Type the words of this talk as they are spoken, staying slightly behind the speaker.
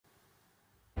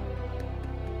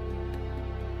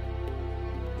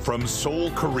From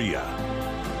Seoul, Korea,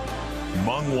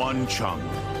 Mongwon Chung.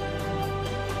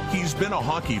 He's been a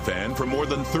hockey fan for more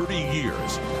than 30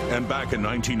 years, and back in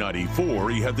 1994,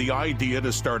 he had the idea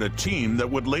to start a team that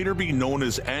would later be known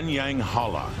as Anyang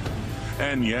Halla.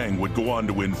 Anyang would go on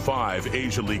to win 5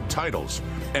 Asia League titles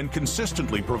and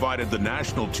consistently provided the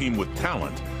national team with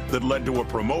talent that led to a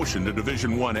promotion to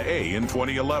Division 1A in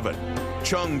 2011.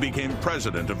 Chung became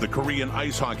president of the Korean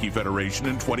Ice Hockey Federation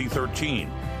in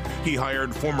 2013. He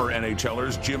hired former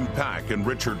NHLers Jim Pack and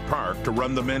Richard Park to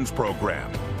run the men's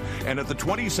program. And at the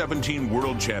 2017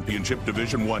 World Championship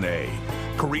Division 1A,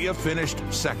 Korea finished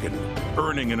second,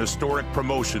 earning an historic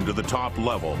promotion to the top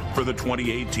level for the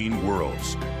 2018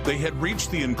 Worlds. They had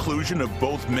reached the inclusion of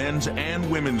both men's and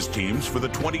women's teams for the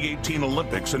 2018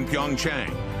 Olympics in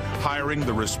Pyeongchang, hiring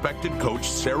the respected coach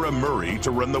Sarah Murray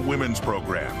to run the women's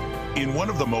program. In one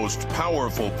of the most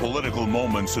powerful political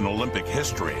moments in Olympic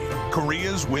history,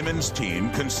 Korea's women's team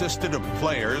consisted of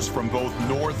players from both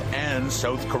North and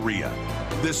South Korea.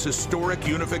 This historic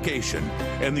unification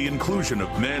and the inclusion of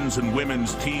men's and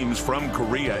women's teams from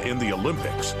Korea in the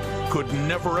Olympics could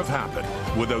never have happened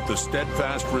without the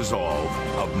steadfast resolve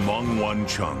of Mongwon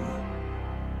Chung.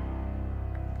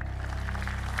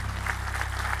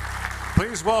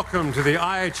 Please welcome to the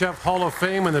Iihf Hall of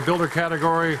Fame in the Builder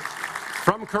category,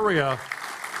 from Korea,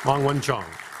 Mongwon Chung.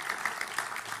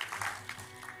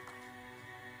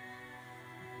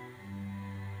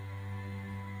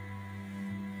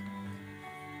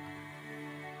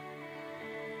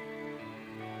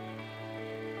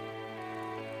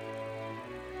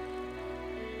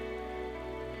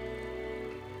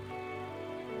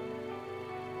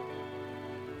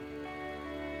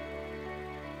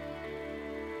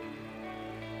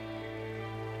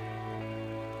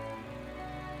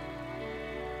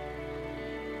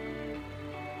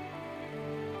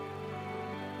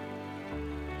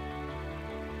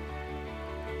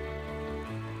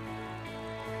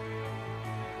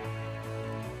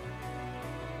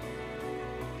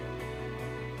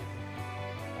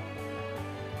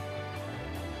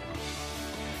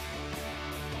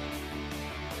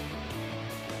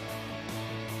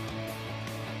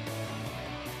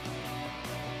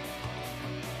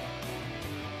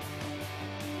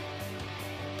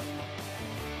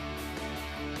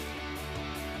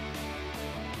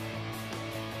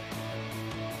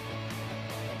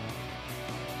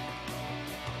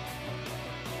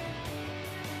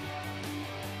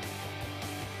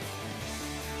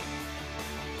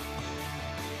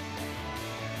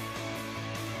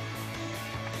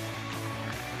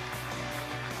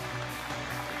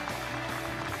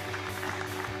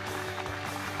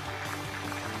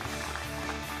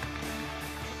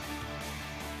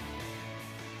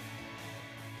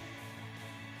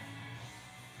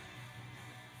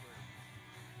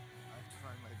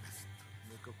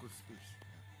 Good speech.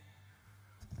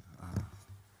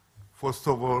 First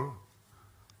of all,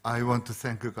 I want to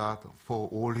thank God for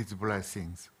all His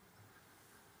blessings.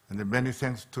 And many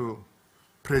thanks to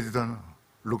President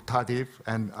Luke Tardif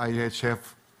and Iihf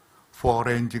for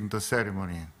arranging the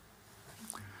ceremony.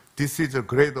 This is a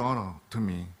great honor to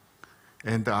me,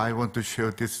 and I want to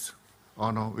share this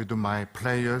honor with my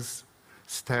players,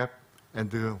 staff,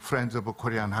 and the friends of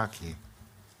Korean hockey.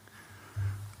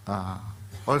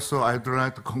 Also, I'd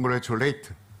like to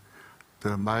congratulate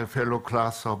my fellow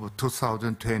class of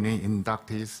 2020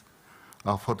 inductees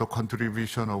for the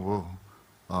contribution of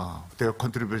their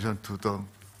contribution to the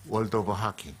world of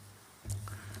hockey.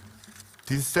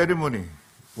 This ceremony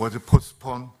was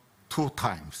postponed 2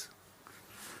 times,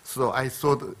 so I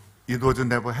thought it was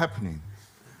never happening.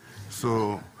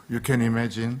 So you can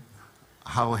imagine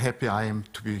how happy I am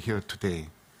to be here today.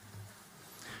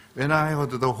 When I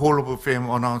heard the Hall of Fame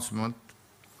announcement,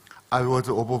 I was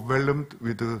overwhelmed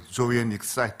with joy and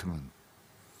excitement.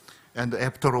 And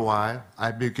after a while,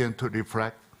 I began to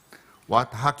reflect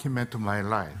what hockey meant to my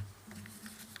life.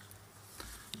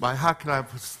 My hockey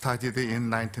life started in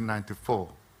 1994,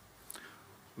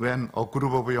 when a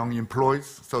group of young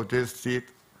employees suggested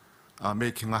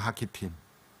making a hockey team.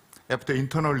 After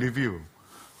internal review,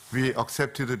 we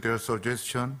accepted their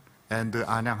suggestion, and the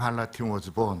Anyang Halla team was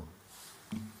born.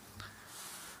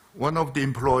 One of the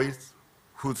employees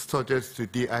who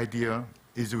suggested the idea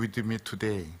is with me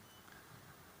today.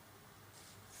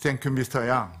 Thank you, Mr.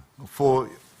 Yang, for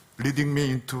leading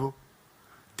me into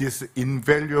this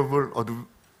invaluable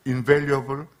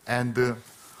and a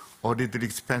little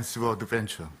expensive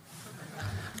adventure.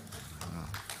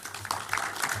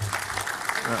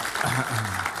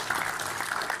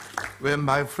 When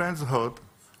my friends heard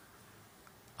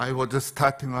I was just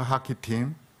starting a hockey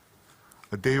team,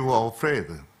 they were afraid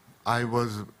I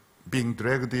was being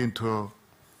dragged into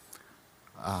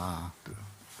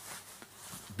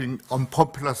being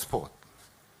unpopular sport.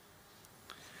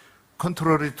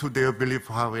 Contrary to their belief,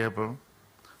 however,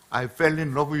 I fell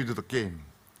in love with the game.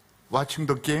 Watching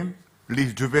the game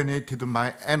rejuvenated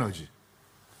my energy.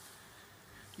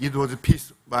 It was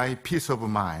my peace of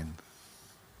mind.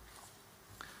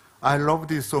 I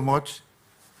loved it so much,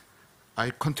 I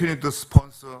continued to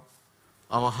sponsor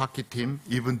our hockey team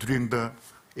even during the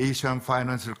Asian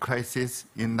financial crisis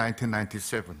in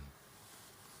 1997.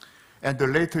 And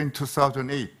later in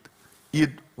 2008,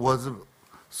 it was a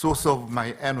source of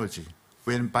my energy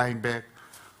when buying back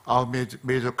our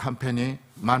major company,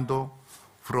 Mando,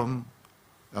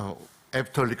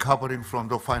 after recovering from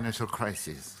the financial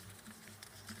crisis.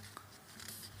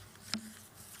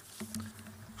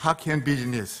 Hockey and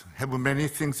business have many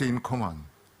things in common.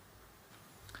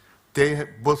 They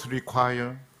both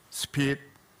require speed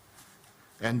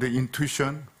and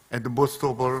intuition, and most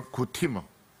of all, good teamwork.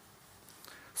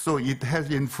 So it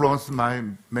has influenced my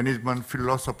management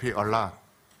philosophy a lot.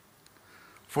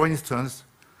 For instance,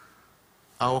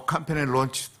 our company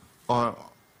launched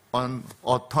an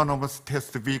autonomous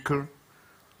test vehicle.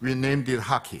 We named it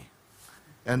Hockey.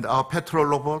 And our petrol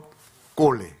robot,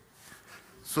 Goalie.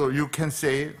 So you can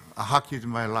say, hockey is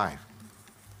my life.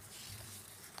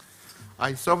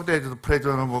 I served as the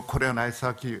president of the Korean Ice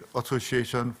Hockey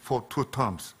Association for 2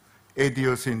 terms, 8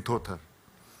 years in total.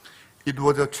 It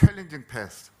was a challenging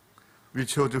path,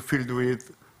 which was filled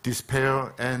with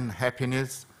despair and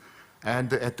happiness,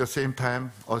 and at the same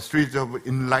time, a series of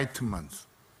enlightenments.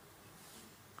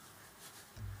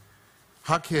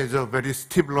 Hockey has a very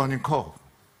steep learning curve,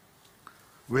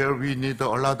 where we need a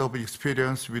lot of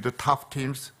experience with the top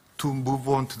teams to move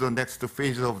on to the next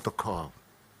phase of the curve.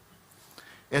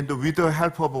 And with the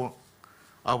help of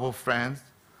our friends,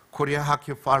 Korea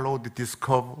Hockey followed this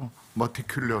curve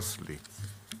meticulously.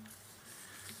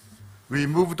 We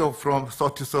moved up from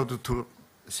 33rd to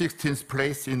 16th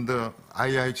place in the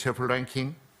Iihf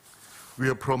ranking. We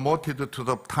were promoted to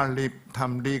the top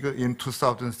league in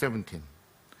 2017.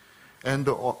 And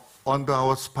on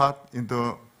our spot in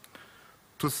the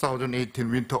 2018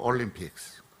 Winter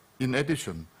Olympics. In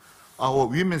addition, our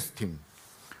women's team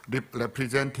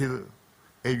represented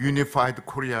a unified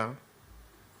Korea,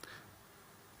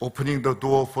 opening the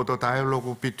door for the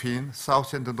dialogue between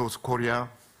South and North Korea,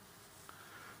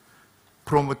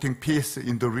 promoting peace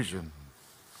in the region.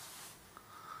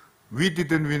 We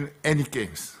didn't win any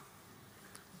games,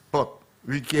 but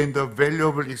we gained a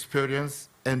valuable experience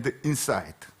and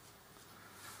insight.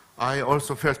 I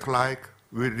also felt like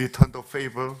we returned the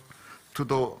favor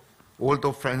to all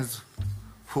the friends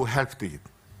who helped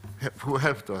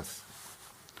us.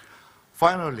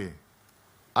 Finally,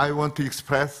 I want to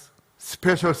express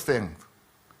special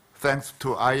thanks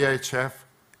to Iihf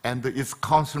and its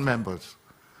council members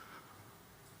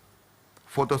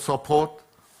for the support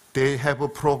they have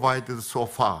provided so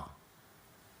far.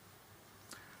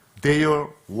 They are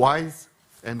wise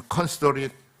and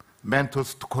considerate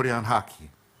mentors to Korean hockey.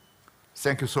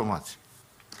 Thank you so much.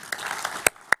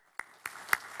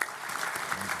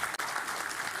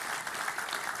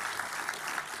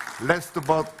 Last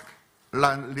but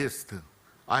not least,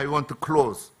 I want to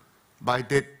close by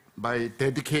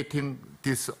dedicating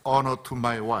this honor to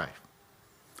my wife.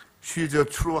 She's a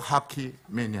true hockey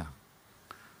mania.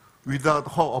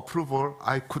 Without her approval,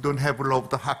 I couldn't have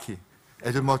loved hockey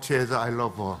as much as I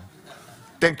love her.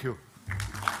 Thank you.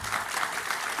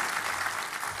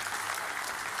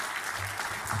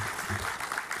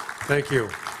 Thank you.